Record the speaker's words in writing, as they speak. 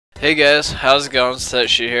Hey guys, how's it going?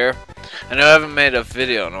 Setshi here. I know I haven't made a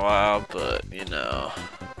video in a while, but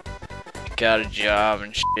got a job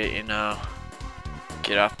and shit,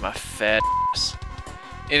 get off my fat ass.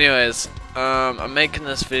 Anyways, I'm making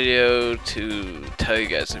this video to tell you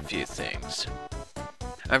guys a few things.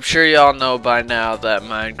 I'm sure y'all know by now that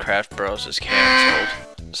Minecraft Bros is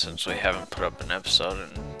canceled, since we haven't put up an episode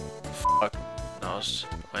in fuck knows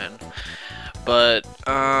when. But,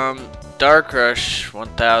 Dark Rush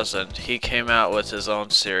 1000, he came out with his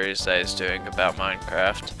own series that he's doing about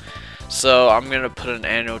Minecraft. So I'm going to put an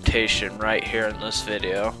annotation right here in this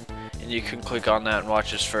video, and you can click on that and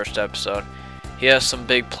watch his first episode. He has some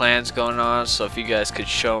big plans going on, so if you guys could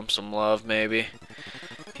show him some love maybe.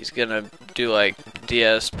 He's going to do like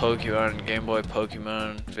DS Pokemon and Game Boy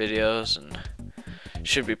Pokemon videos, and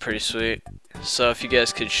should be pretty sweet. So if you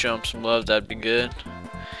guys could show him some love, that'd be good.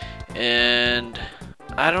 And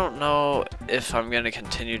I don't know if I'm gonna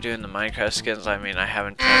continue doing the Minecraft skins. I mean, I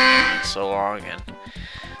haven't done them in so long, and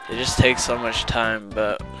they just take so much time.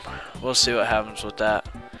 But we'll see what happens with that.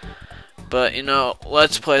 But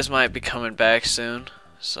Let's Plays might be coming back soon,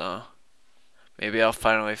 so maybe I'll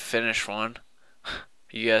finally finish one.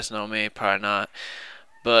 You guys know me, probably not.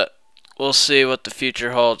 But we'll see what the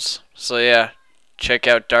future holds. So yeah, check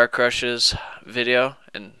out Dark Rush's video,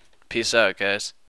 and peace out, guys.